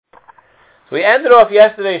We ended off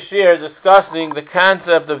yesterday's shir discussing the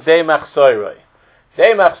concept of Dei Machsorei.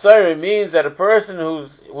 Dei Machsorei means that a person who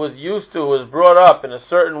was brought up in a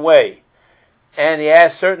certain way, and he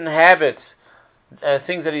has certain habits,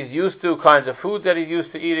 things that he's used to, kinds of food that he's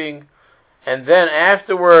used to eating, and then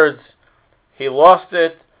afterwards he lost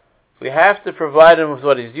it. We have to provide him with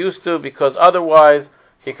what he's used to, because otherwise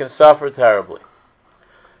he can suffer terribly.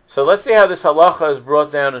 So let's see how this halacha is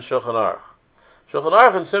brought down in Shulchan Aruch. Shulchan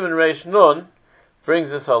Aruch in Siman Reish Nun brings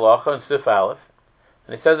this halacha in Sif Aleph,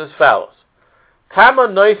 and he says as follows: Kama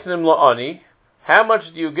noisnim la'ani, how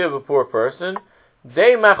much do you give a poor person?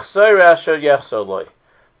 Dei machsorei asher yechsor loy,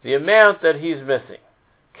 the amount that he's missing.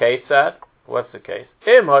 Ketzad, what's the case?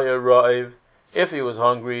 Im haya ra'av, if he was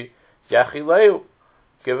hungry, yachileu,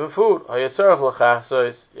 give him food. Haya tzarech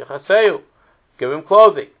l'chasos, yachaseu, give him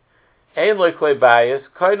clothing. Ein loy klei bayis,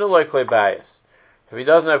 kainu loy klei bayis. If he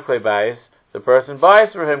doesn't have klei bayis, the person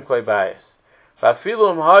buys for him klei bayis.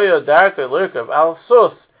 Va'afilu im haya darkei lirkav al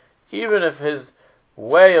sus, even if his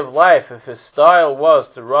way of life, if his style was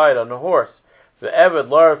to ride on a horse, the eved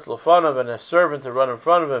laretz lefanav, and a servant to run in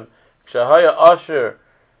front of him, kshahaya asher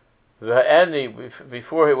v'ha'eni,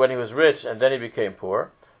 before when he was rich and then he became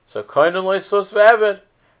poor. So kainu loy sus v'eved,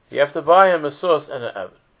 you have to buy him a sus and an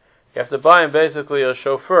eved. You have to buy him basically a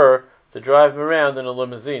chauffeur to drive him around in a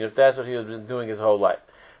limousine, if that's what he has been doing his whole life.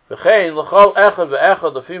 The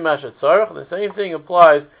same thing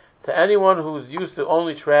applies to anyone who's used to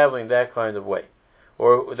only traveling that kind of way,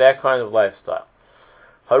 or that kind of lifestyle.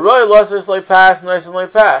 Haroy losses like pass, nice and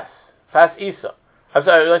like pass. Pass Isa. I'm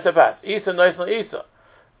sorry, like to pass. Isa, nice and like Isa.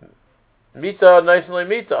 Mita, nice and like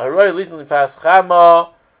Mita. Haroy recently passed Chama,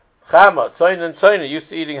 Tzayin and Tzayin. Used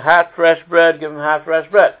to eating hot, fresh bread, give him hot, fresh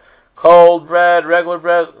bread. Cold bread, regular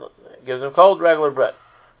bread, gives him cold, regular bread.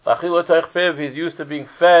 He's used to being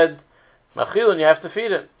fed. Machilin, you have to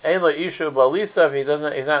feed him. Ein lo ishu balisa, if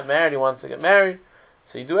he's not married, he wants to get married.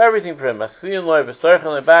 So you do everything for him. Masiyin lo v'sorchen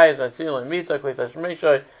lo bayis, masiyin lo mita, klei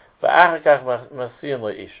tashmeshoy, v'achakach masiyin lo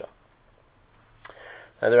isha.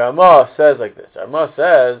 Now the Ramah says like this. The Ramah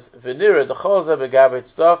says, v'nira d'chol zeh begabe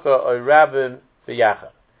tzedakah oy rabim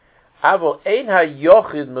v'yachad. Avo ein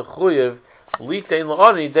ha-yochid mechuyev litein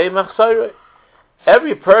lo'ani dei machsorei.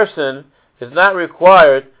 Every person is not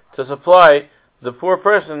required to supply the poor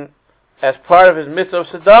person as part of his mitzvah of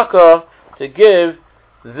tzedakah to give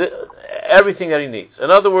everything that he needs. In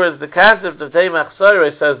other words, the concept of Dei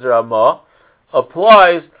Machsorei, says the Ramah,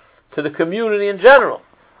 applies to the community in general,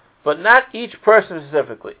 but not each person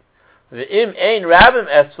specifically. However,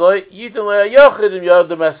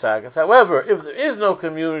 if there is no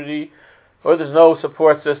community or there's no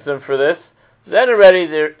support system for this, then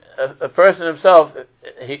already a person himself,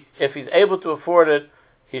 if he's able to afford it,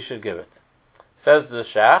 he should give it. Says the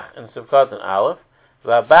Shach in Sivkot and Aleph,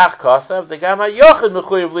 if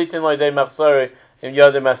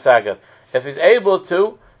he's able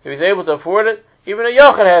to afford it, even a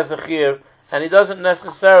yochid has the chiyuv, and he doesn't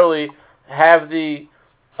necessarily have to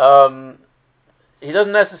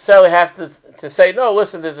say, no,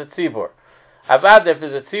 listen, there's a tzibur. Avad, if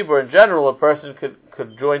there's a tzibur in general, a person could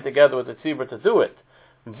join together with the tzibur to do it.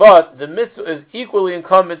 But the mitzvah is equally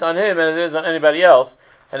incumbent on him as it is on anybody else,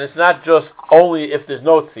 and it's not just only if there's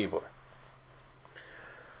no tzibur.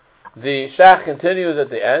 The Shach continues at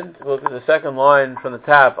the end. Look at the second line from the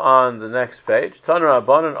top on the next page. Now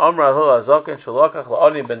what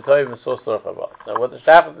the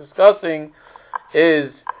Shach is discussing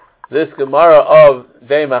is this Gemara of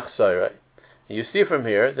Dei Machsorei. You see from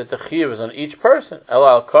here that the chiyuv is on each person.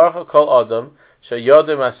 Elal karcha kol adam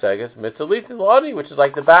sheyodim aseges mitzalitin lo'ani, which is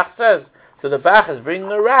like the Bach says. So the Bach is bringing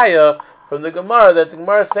a raya from the Gemara that the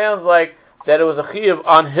Gemara sounds like that it was a chiyuv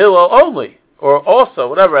on Hillel only, or also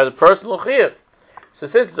whatever as a personal chiyuv. So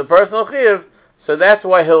since it's a personal chiyuv, so that's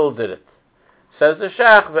why Hillel did it. Says the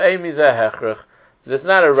Shach ve'emi zeh hechrich. There's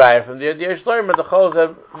not a raya from the Yesh Loimer the chol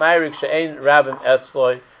zev ma'arik she'ein rabim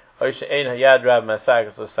etzloi. Says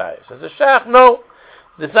the Shach, no,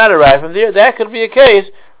 it's not a raya from there. That could be a case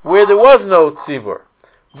where there was no tzibur.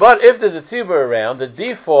 But if there's a tzibur around, the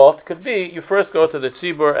default could be you first go to the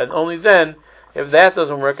tzibur, and only then, if that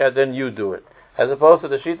doesn't work out, then you do it. As opposed to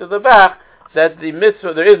the sheet of the Bach, that the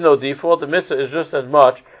mitzvah, there is no default, the mitzvah is just as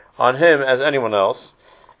much on him as anyone else.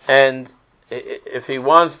 And if he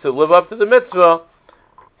wants to live up to the mitzvah,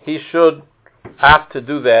 he should have to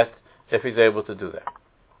do that if he's able to do that.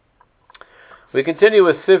 We continue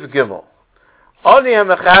with Sif Gimel. Oni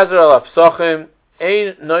ha-mechazer al apsochim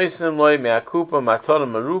ein noisim loy me'akupa matana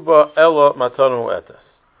maruba elo matana mu'etas.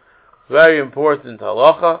 Very important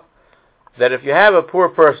halacha, that if you have a poor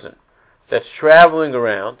person that's traveling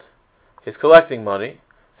around, he's collecting money,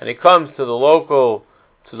 and he comes to the local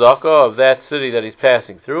tzedakah of that city that he's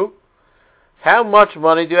passing through, how much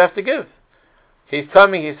money do you have to give? He's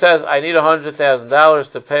coming, he says, I need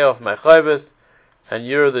 $100,000 to pay off my chayvus, and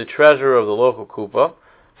you're the treasurer of the local kupa.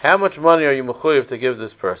 How much money are you mechuyev to give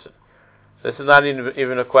this person? This is not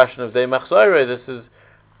even a question of day machzorah. This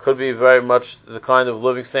could be very much the kind of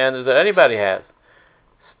living standards that anybody has.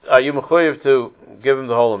 Are you mechuyev to give him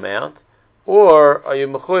the whole amount, or are you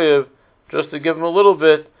mechuyev just to give him a little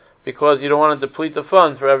bit because you don't want to deplete the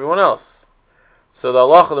funds for everyone else? So the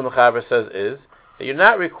halacha the Mechaber says is that you're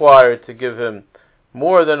not required to give him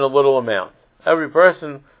more than a little amount. Every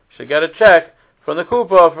person should get a check from the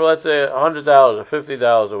kupa for, let's say, $100 or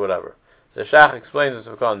 $50 or whatever. The Shach explains this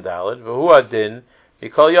on Daled. V'hu adin,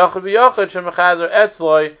 yikol yachad v'yachad shemechazer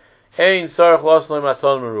etzloi ein sarach losloi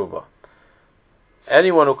maton meruba.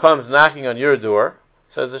 Anyone who comes knocking on your door,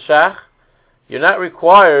 says the Shach, you're not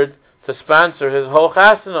required to sponsor his whole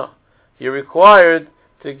chasana. You're required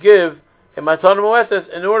to give a maton moetes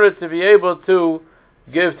in order to be able to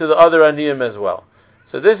give to the other aniyim as well.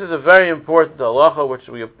 So this is a very important halacha which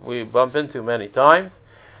we bump into many times.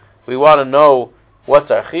 We want to know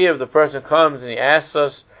what's our chiyuv. The person comes and he asks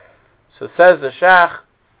us. So says the Shach,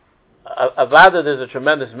 avada, there's a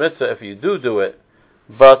tremendous mitzvah if you do it,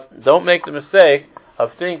 but don't make the mistake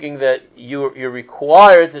of thinking that you're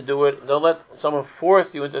required to do it. Don't let someone force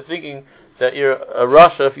you into thinking that you're a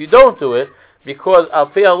rasha if you don't do it, because al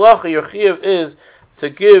pi halacha your chiyuv is to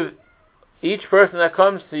give each person that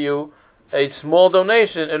comes to you a small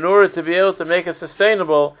donation in order to be able to make it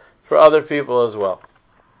sustainable for other people as well.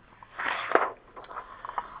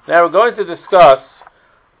 Now we're going to discuss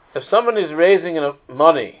if someone is raising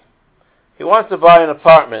money, he wants to buy an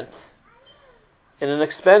apartment in an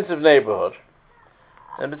expensive neighborhood,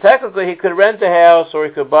 and technically he could rent a house or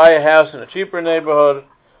he could buy a house in a cheaper neighborhood.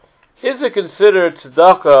 Is it considered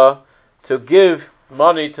tzedakah to give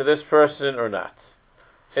money to this person or not?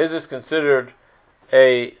 Is this considered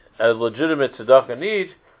a legitimate tzedakah need,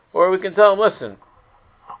 or we can tell him, listen,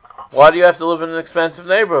 why do you have to live in an expensive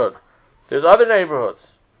neighborhood? There's other neighborhoods.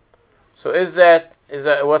 So is that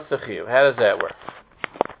what's the chiyuv? How does that work?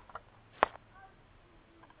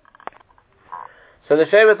 So the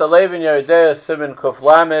Shevet Alevi in Yeridea Siman Kuf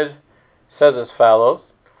Lamed says as follows.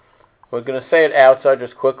 We're going to say it outside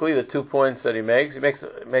just quickly, the 2 points that he makes. He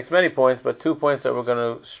makes many points, but 2 points that we're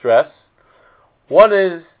going to stress. One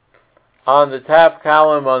is on the top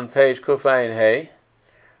column on page Kufayin Hay,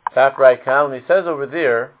 top right column. He says over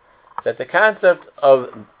there that the concept of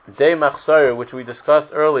Dei Machzorah, which we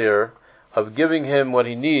discussed earlier, of giving him what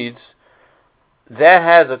he needs, that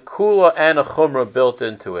has a kula and a chumrah built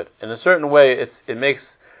into it. In a certain way, it makes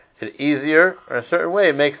it easier, or in a certain way,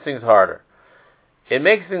 it makes things harder. It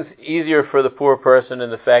makes things easier for the poor person in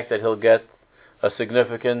the fact that he'll get a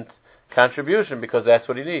significant contribution because that's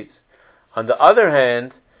what he needs. On the other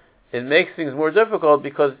hand, it makes things more difficult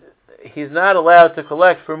because he's not allowed to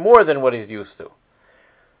collect for more than what he's used to.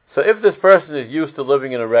 So if this person is used to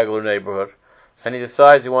living in a regular neighborhood, and he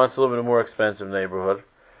decides he wants to live in a more expensive neighborhood,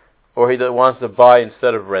 or he wants to buy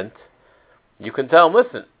instead of rent, you can tell him,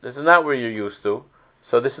 listen, this is not where you're used to,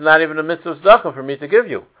 so this is not even a mitzvah tzedakah for me to give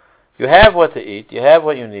you. You have what to eat, you have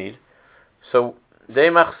what you need, so Dei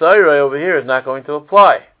Machzorah over here is not going to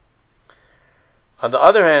apply. On the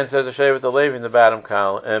other hand, says the Shevet Alevi in the bottom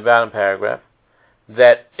paragraph,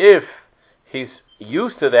 that if he's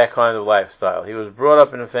used to that kind of lifestyle, he was brought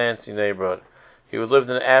up in a fancy neighborhood, he lived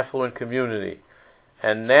in an affluent community,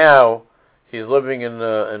 and now he's living in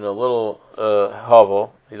a little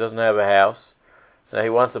hovel, he doesn't have a house, now he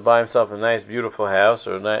wants to buy himself a nice beautiful house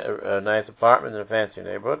or a nice apartment in a fancy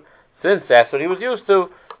neighborhood. Since that's what he was used to,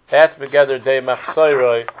 that's together Dei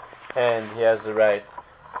Machzorah, and he has the right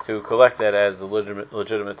to collect that as the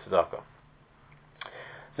legitimate tzedakah.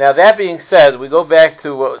 Now that being said, we go back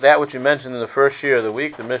to that which we mentioned in the first year of the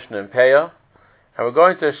week, the Mishnah in Peah, and we're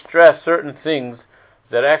going to stress certain things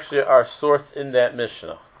that actually are sourced in that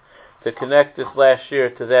Mishnah to connect this last year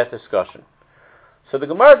to that discussion. So the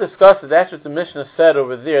Gemara discusses, that's what the Mishnah said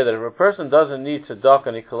over there, that if a person doesn't need tzedakah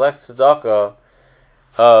and he collects tzedakah,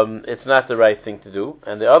 it's not the right thing to do.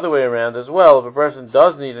 And the other way around as well, if a person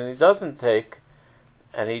does need and he doesn't take,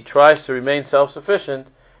 and he tries to remain self-sufficient,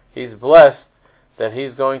 he's blessed that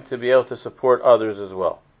he's going to be able to support others as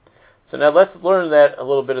well. So now let's learn that a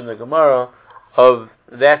little bit in the Gemara of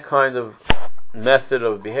that kind of method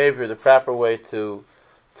of behavior, the proper way to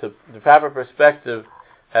the proper perspective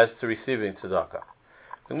as to receiving tzedakah.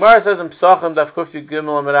 The Gemara says in Pesachim Daf Kuf Yud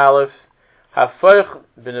Gimel Amud Aleph, Hafoich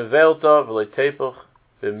b'nevelta v'leitepuch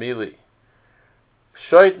b'mili.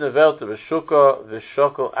 Shoit nevelte b'shuka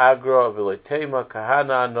v'shokol agra v'loitema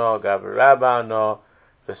kahana no gavarabba no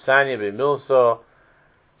v'sanya b'milso.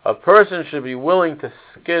 A person should be willing to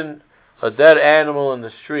skin a dead animal in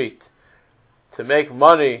the street to make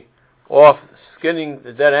money off skinning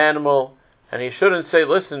the dead animal, and he shouldn't say,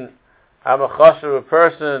 listen, I'm a chashuv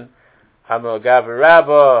person, I'm a gavarabba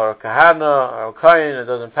or a kahana or a kohen, it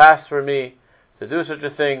doesn't pass for me to do such a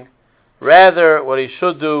thing. Rather, what he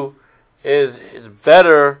should do is it's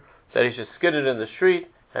better that he should skin it in the street,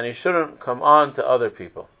 and he shouldn't come on to other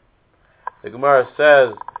people. The Gemara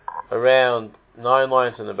says around 9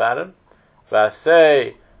 lines in the bottom,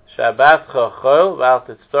 V'asei Shabbatcha chol v'al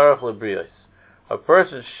titztorach lebrios. A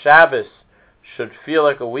person's Shabbos should feel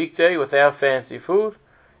like a weekday without fancy food,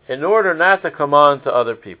 in order not to come on to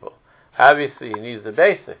other people. Obviously, he needs the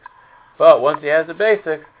basics, but once he has the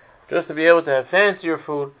basics, just to be able to have fancier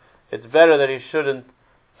food, it's better that he shouldn't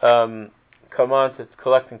come on to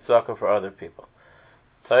collecting tzedakah for other people.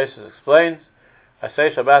 Taisus explains,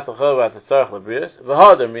 Asay Shabbat l'chol v'al titztorach lebrios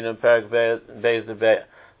v'hodar minam perak beis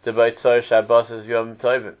debay tzor Shabbos yom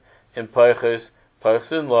tovim in poiches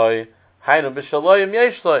poichen loy hainu b'shaloyim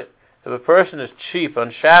yesh loy. If a person is cheap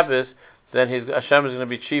on Shabbos, then Hashem is going to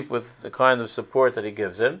be cheap with the kind of support that He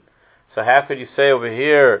gives him. So how could you say over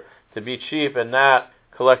here to be cheap and not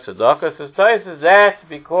collect tzedakah? Says Taisus, that's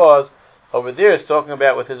because over there it's talking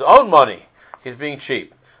about with his own money, he's being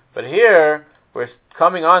cheap. But here we're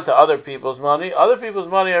coming on to other people's money. Other people's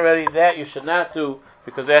money already, that you should not do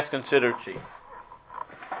because that's considered cheap.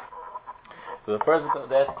 So the person,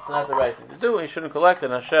 that's not the right thing to do. He shouldn't collect,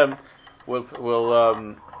 and Hashem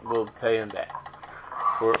will pay him back.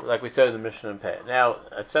 For, like we said in the Mishnah and Pei. Now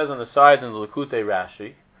it says on the sides in the Likutei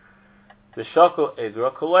Rashi, the Shokol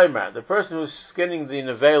Egra Koloimer, the person who's skinning the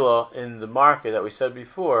nevela in the market that we said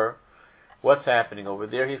before, what's happening over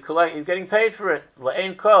there? He's getting paid for it.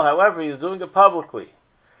 La'ein kol. However, he's doing it publicly.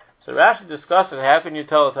 So Rashi discusses how can you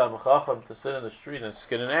tell a Talmid Chacham to sit in the street and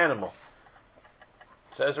skin an animal?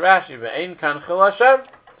 Says Rashi, "Ve'ein kan chil Hashem."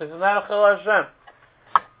 This is not a chil Hashem.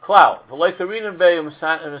 Klau. V'loi karinim be'u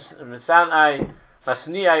misanai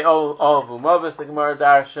masniai ol v'umavis. The Gemara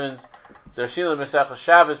darshans. The Shila Mesech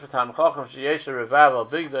Shabbos for Talmid Chacham sheyesha revav al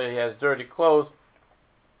bigda. He has dirty clothes.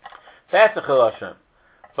 That's a chil Hashem.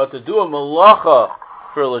 But to do a malacha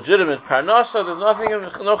for a legitimate parnasa, there's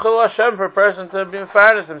no chil Hashem for a person to be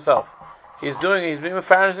mefarnes himself. He's being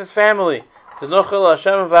mefarnes his family. There's no chil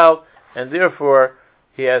Hashem involved, and therefore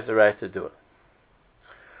he has the right to do it.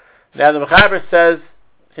 Now the Mechaber says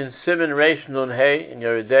in Siman Reish Nun Hey in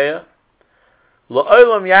Yeridea,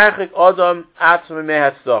 La'olam yachik adam atzmi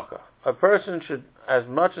mehatzedakah. A person should, as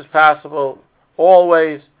much as possible,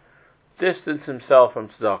 always distance himself from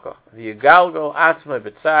tzedakah. V'yigalgo atzmei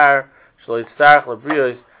b'tzar shlo yitzarach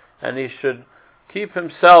lebrios, and he should keep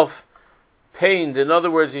himself pained. In other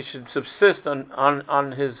words, he should subsist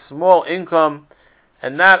on his small income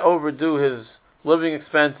and not overdo his living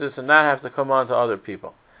expenses and not have to come on to other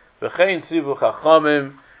people. V'chein tzivu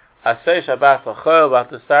chachamim asay Shabbat l'chol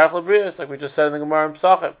v'atistarach lebrios, like we just said in the Gemara in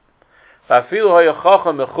Pesachim. V'afilu hoya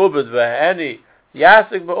chacham mechubed v'heni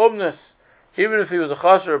yasik b'umnis. Even if he was a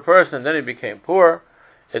chasher person, then he became poor,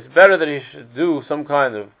 it's better that he should do some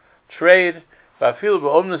kind of trade, and he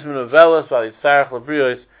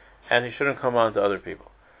shouldn't come on to other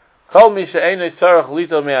people.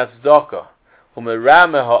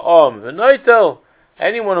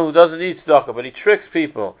 Anyone who doesn't need tzedakah, but he tricks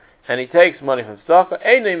people, and he takes money from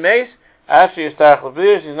tzedakah, after he's not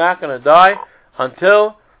going to die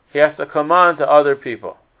until he has to come on to other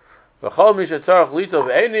people.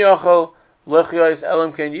 Lechyos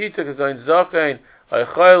elam ken yituk azayin zakayin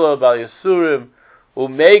aychaylo bal yisurim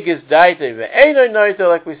umegis daite ve'einoy noite,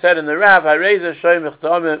 like we said in the Rav, hareza shayvich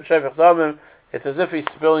damim, it's as if he's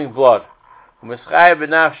spilling blood. U'mischay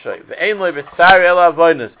b'nafshay ve'einoy b'tzari el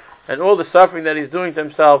avoynus, and all the suffering that he's doing to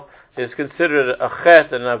himself is considered a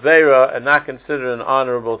chet and an aveira and not considered an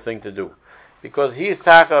honorable thing to do, because he's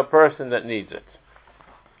taka a person that needs it.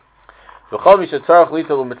 However,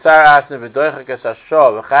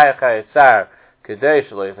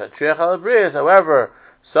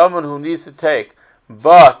 someone who needs to take,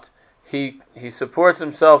 but he supports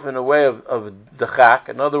himself in a way of dechak,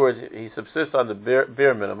 in other words, he subsists on the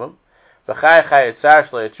bare minimum, because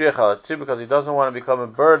he doesn't want to become a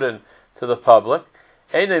burden to the public,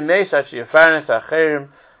 Hashem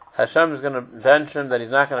is going to bench him that he's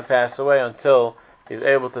not going to pass away until he's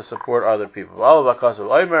able to support other people.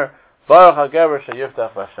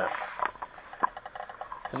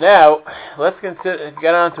 Now, let's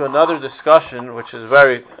get on to another discussion, which is a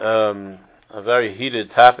very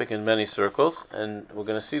heated topic in many circles, and we're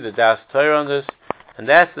going to see the Das Torah on this, and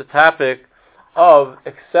that's the topic of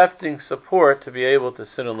accepting support to be able to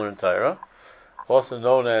sit and learn Torah, also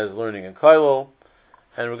known as learning in Kollel.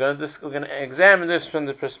 And we're going to examine this from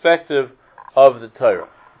the perspective of the Torah,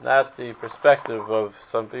 not the perspective of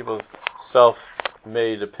some people's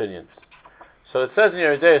self-made opinions. So it says in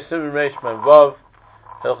Yeridei Siman Reish Mem Vav,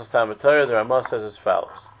 Hilchos Talmud Torah, the Ramah says as follows: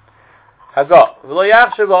 Hago v'lo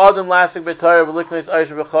yachshav ha'adam lasik b'Torah v'liknei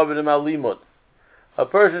eishav v'chavedim al limud. A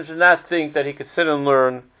person should not think that he could sit and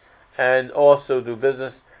learn and also do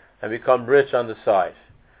business and become rich on the side.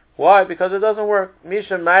 Why? Because it doesn't work.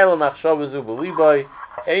 Misha ma'ila machshavazu b'libay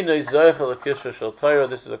einay zoichel l'kishra shel Torah.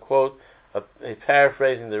 This is a quote, a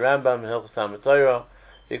paraphrasing the Rambam in Hilchos Talmud Torah.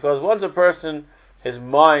 Because once a person, his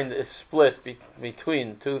mind is split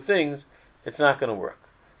between two things, it's not going to work.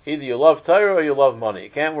 Either you love Torah or you love money. You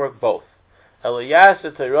can't work both.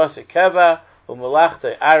 Eliyasa Torah sekeva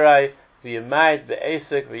u'melachta aray v'yamayit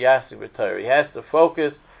be'esek v'yasik b'Torah. He has to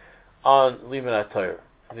focus on limud Torah.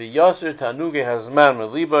 The Yasser Tanuge Hazman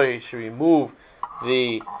Meliba, he should remove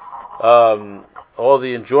all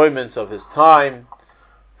the enjoyments of his time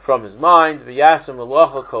from his mind. V'yasem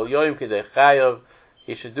Melacha Kol Yoyim K'dei Chayav.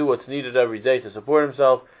 He should do what's needed every day to support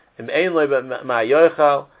himself. Im Ein Lo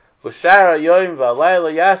Ma'yochal V'shara Yoyim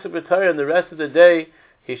V'alayla Yasser b'Torah. And the rest of the day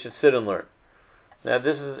he should sit and learn. Now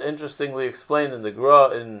this is interestingly explained in the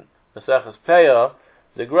Gra in Maseches Peah.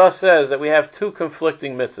 The Gra says that we have two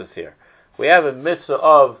conflicting mitzvahs here. We have a mitzvah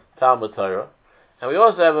of Talmud Torah, and we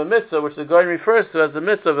also have a mitzvah which the Goyen refers to as the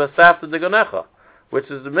mitzvah of Asafta Degonecha, which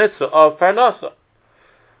is the mitzvah of Parnasa.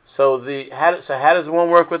 So how does one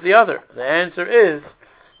work with the other? The answer is,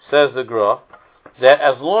 says the Gra, that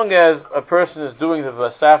as long as a person is doing the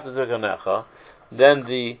Asafta Degonecha, then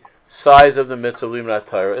the size of the mitzvah of Limud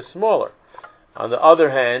Torah is smaller. On the other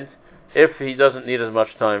hand, if he doesn't need as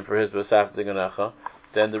much time for his Asafta Degonecha,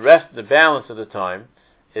 then the balance of the time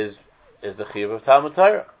is the chiyuv of Talmud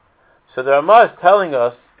Torah. So the Ramah is telling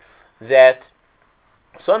us that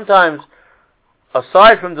sometimes,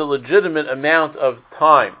 aside from the legitimate amount of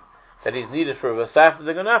time that is needed for V'asafta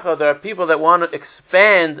Degonecha, there are people that want to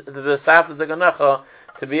expand the V'asafta Degonecha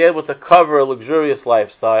to be able to cover a luxurious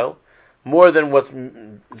lifestyle, more than what's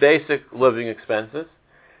basic living expenses.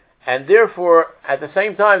 And therefore, at the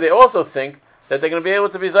same time, they also think that they're going to be able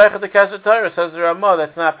to be Zaycha to Kesher Torah. Says the Ramah,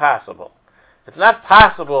 that's not possible. It's not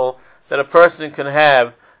possible that a person can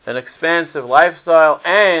have an expansive lifestyle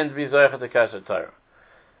and be Zaycha to Kesher Torah.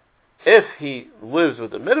 If he lives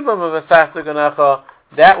with the minimum of Asafta Degonecha,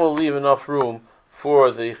 that will leave enough room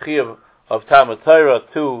for the chiyuv of Talmud Torah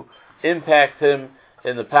to impact him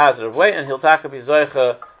in the positive way, and he'll be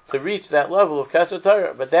Zaycha to reach that level of Kesher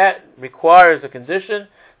Torah. But that requires a condition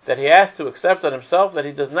that he has to accept on himself that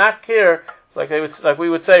he does not care, like we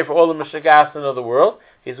would say, for all the Meshigasin of the world.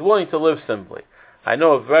 He's willing to live simply. I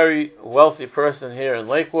know a very wealthy person here in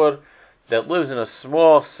Lakewood that lives in a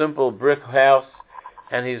small, simple brick house,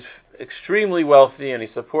 and he's extremely wealthy, and he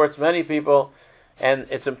supports many people, and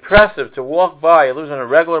it's impressive to walk by. He lives on a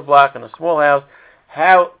regular block in a small house,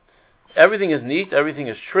 how everything is neat, everything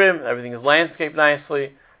is trim, everything is landscaped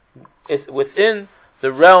nicely. It's within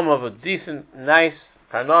the realm of a decent, nice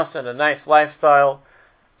parnasa and a nice lifestyle,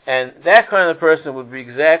 and that kind of person would be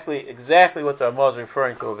exactly what the Ramah is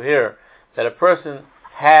referring to over here. That a person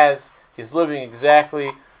is living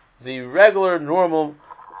exactly the regular, normal,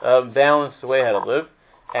 balanced way how to live.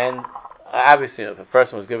 And obviously, if a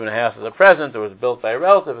person was given a house as a present or was built by a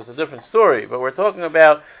relative, it's a different story. But we're talking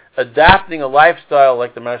about adopting a lifestyle,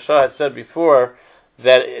 like the Maharsha had said before,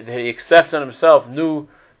 that he accepts on himself new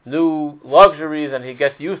luxuries and he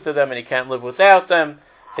gets used to them and he can't live without them.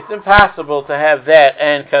 It's impossible to have that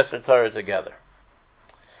and Kesher Torah together.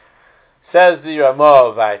 Says the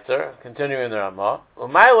Ramah weiter, continuing the Ramah,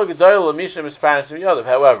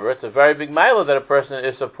 however, it's a very big mila that a person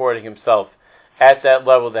is supporting himself at that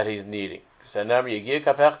level that he's needing. To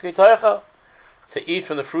eat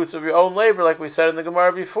from the fruits of your own labor, like we said in the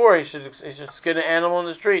Gemara before, he should skin an animal in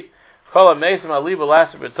the street.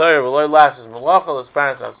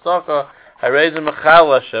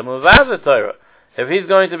 If he's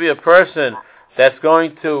going to be a person that's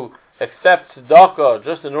going to accept tzedakah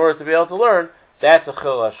just in order to be able to learn, that's a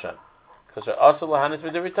chil Hashem.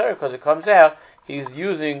 Because it comes out he's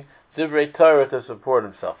using divrei Torah to support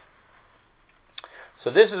himself. So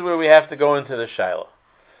this is where we have to go into the Shiloh.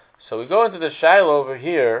 So we go into the Shiloh over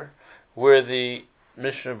here, where the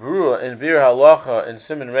Mishnah Berurah in Bir Halacha in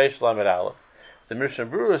Siman Reish Lamed Aleph, the Mishnah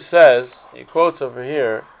Berurah says, he quotes over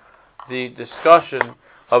here, the discussion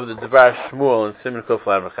of the Devar Shmuel in Siman Kuf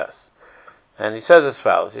Lamed And he says as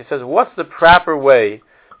follows. He says, what's the proper way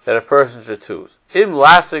that a person should choose? Im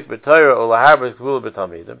lasik b'Torah or laharbis gvula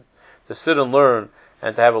b'talmidim, to sit and learn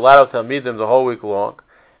and to have a lot of talmidim the whole week long,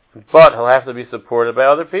 but he'll have to be supported by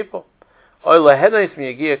other people. Or lahenis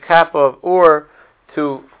miyagia kapov, or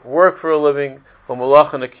to work for a living, or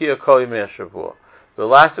malacha nakia kol yimei hashavua. The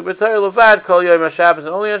lasik b'Torah levad kol yom haShabbos, and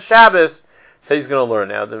only on Shabbos that he's going to learn.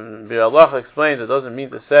 Now, the Bi'alacha explains it doesn't mean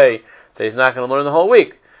to say that he's not going to learn the whole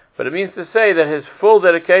week, but it means to say that his full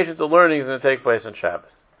dedication to learning is going to take place on Shabbos.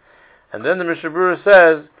 And then the Mishnah Berurah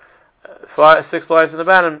says, 6 lines in the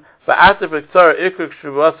bottom, and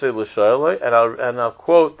I'll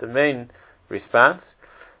quote the main response.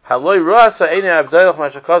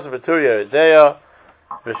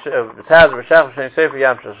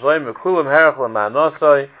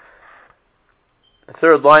 The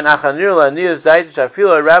third line,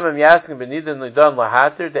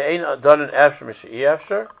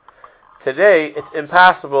 today, it's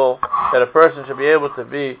impossible that a person should be able to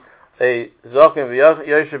be a Zokim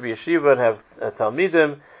v'Yoshev Yeshiva and have a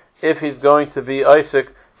Talmidim if he's going to be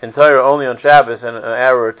Isaac in Torah only on Shabbos and an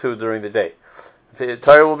hour or two during the day. The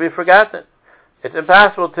Torah will be forgotten. It's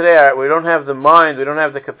impossible today. We don't have the mind, we don't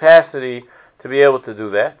have the capacity to be able to do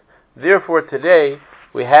that. Therefore, today,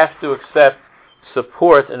 we have to accept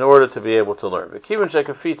support in order to be able to learn. V'kivon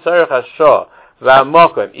shekafi tzarech hashah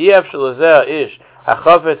v'amokim ef shelazeh ish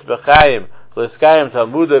hachafetz b'chaim l'skayim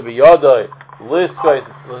talmuda b'yodoi l'skois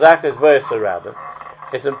l'zakes v'yis harabim.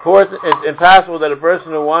 It's impossible that a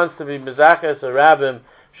person who wants to be mezakes harabim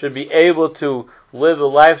should be able to live a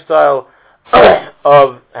lifestyle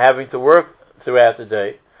of having to work throughout the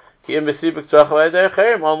day. It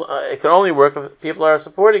can only work if people are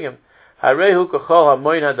supporting him.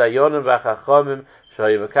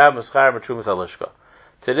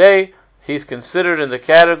 Today, he's considered in the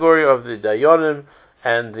category of the Dayonim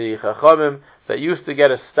and the Chachamim that used to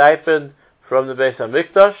get a stipend from the Beis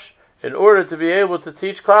HaMikdash in order to be able to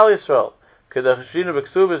teach Klal Yisrael.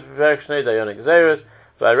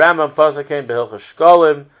 Rambam Pasakein Behilchos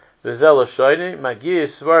Shkolim V'zel Shoyni Magi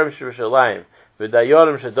Svarim Shirushalayim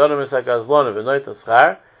V'Dayonim Shedonim Esagazlonim V'Noit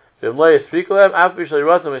Schar. Even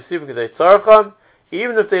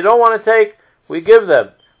if they don't want to take, we give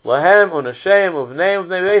them. Lahem unashem uvnei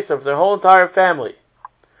uvnei for their whole entire family.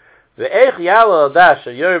 How's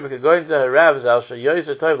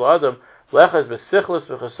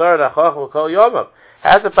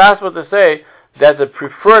it possible to say that the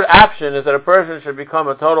preferred option is that a person should become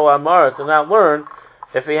a total amaris and not learn,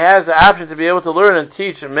 if he has the option to be able to learn and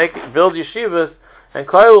teach and build yeshivas and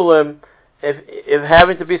koilulim, if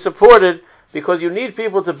having to be supported, because you need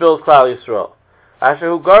people to build Klal Yisrael.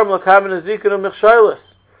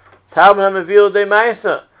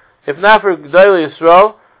 If not for Gdolei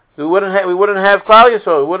Yisrael, we wouldn't have Klal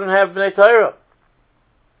Yisrael, we wouldn't have Bnei Torah.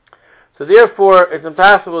 So therefore, it's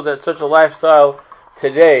impossible that such a lifestyle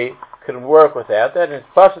today could work without that, and it's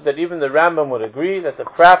possible that even the Rambam would agree that the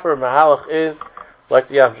proper mahalach is, like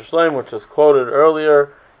the Yam Shalom, which was quoted earlier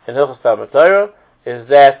in Hilchos Talmud Torah, is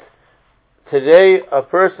that today, a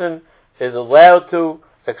person is allowed to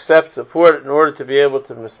accept support in order to be able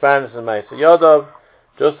to mispanis and ma'aseh yadav,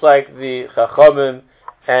 just like the Chachamim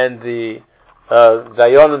and the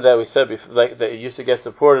Dayonim that we said before, like that used to get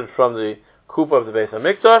supported from the Kupa of the Beis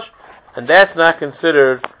HaMikdash, and that's not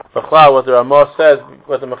considered b'chlal what the Ramah says,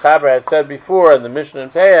 what the Mechaber had said before, and the Mishnah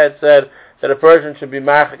and Pei had said that a person should be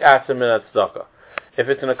marchik atzim in tzedakah. If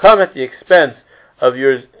it's going to come at the expense of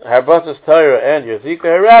your harbasas Torah and your zikah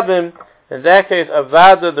harabim, in that case,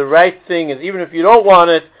 avada, the right thing is, even if you don't want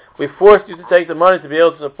it, we force you to take the money to be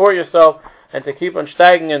able to support yourself and to keep on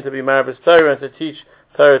steiging and to be marbas Torah and to teach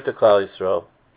Torah to Klal Yisrael.